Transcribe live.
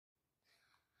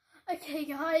Okay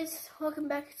guys, welcome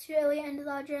back to Elliot and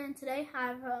Elijah, and today I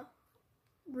have a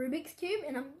Rubik's Cube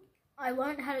and I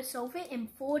learned how to solve it in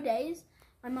 4 days.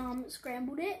 My mom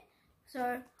scrambled it,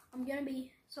 so I'm going to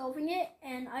be solving it,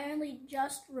 and I only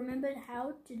just remembered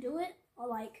how to do it, or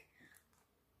like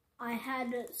I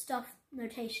had stuff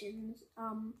notations.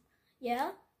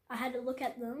 Yeah, I had to look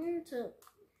at them to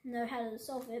know how to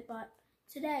solve it, but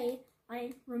today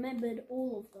I remembered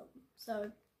all of them,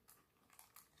 so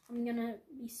I'm gonna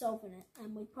be solving it,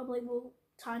 and we probably will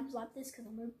time-lapse this because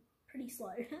I'm pretty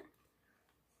slow.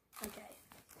 Okay.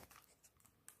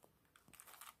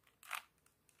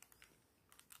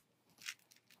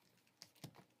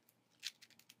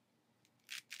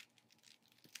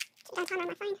 Don't time on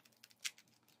my phone.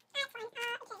 That's fine.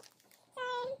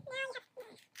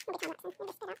 Okay. So now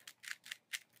you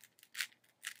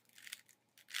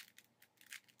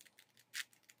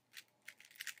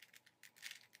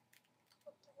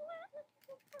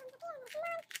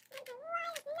have.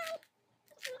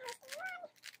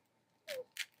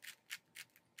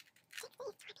 We'll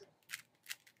be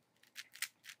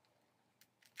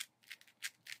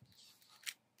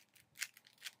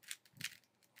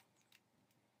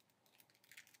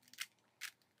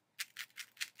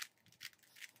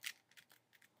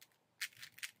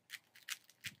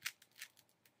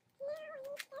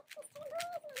time-lapsing. We'll just spit up.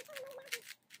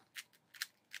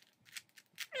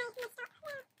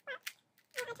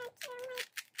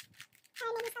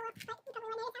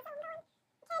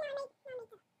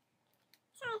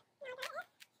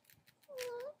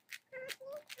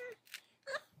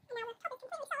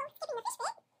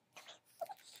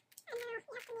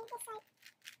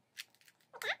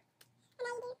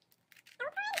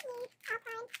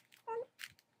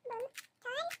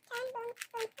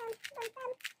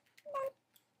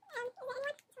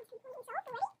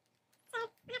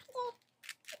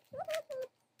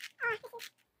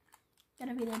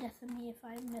 Gonna be the death of me if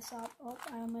I mess up. Oh,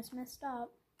 I almost messed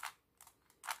up.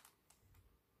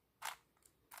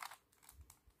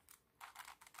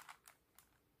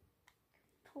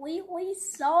 Completely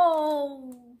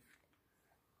solved.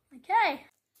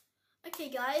 Okay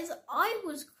guys, I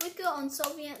was quicker on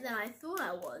solving it than I thought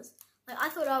I was. Like, I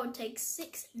thought I would take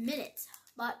 6 minutes,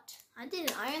 but I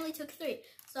didn't. I only took 3.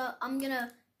 So I'm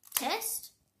gonna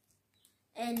test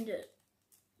and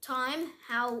time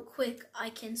how quick I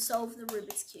can solve the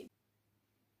Rubik's Cube.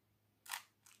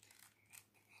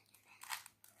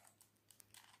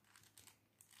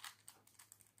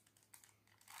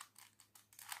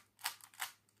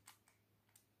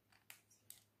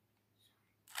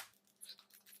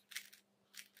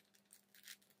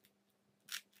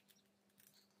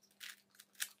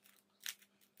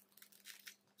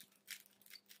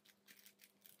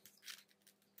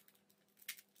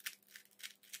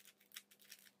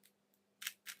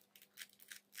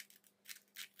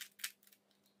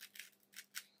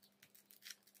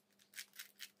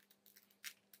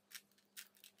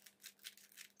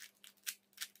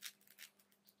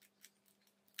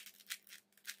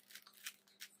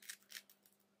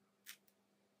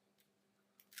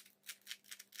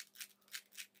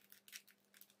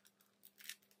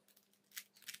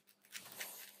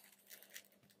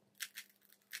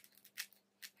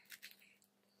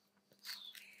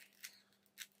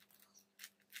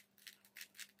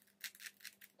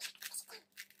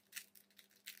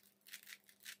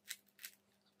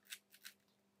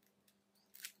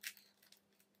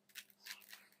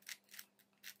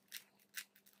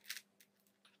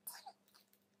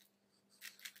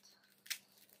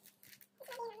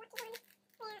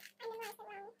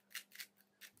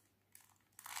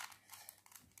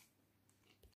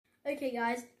 Okay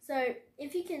guys, so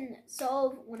if you can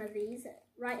solve one of these,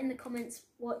 write in the comments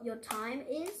what your time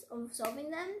is of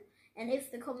solving them, and if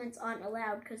the comments aren't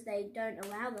allowed because they don't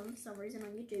allow them for some reason on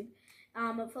YouTube,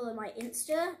 follow my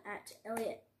Insta at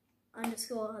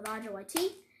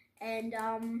Elliot_ElijahYT, and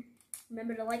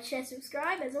remember to like, share,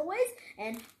 subscribe as always,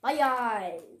 and bye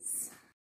guys!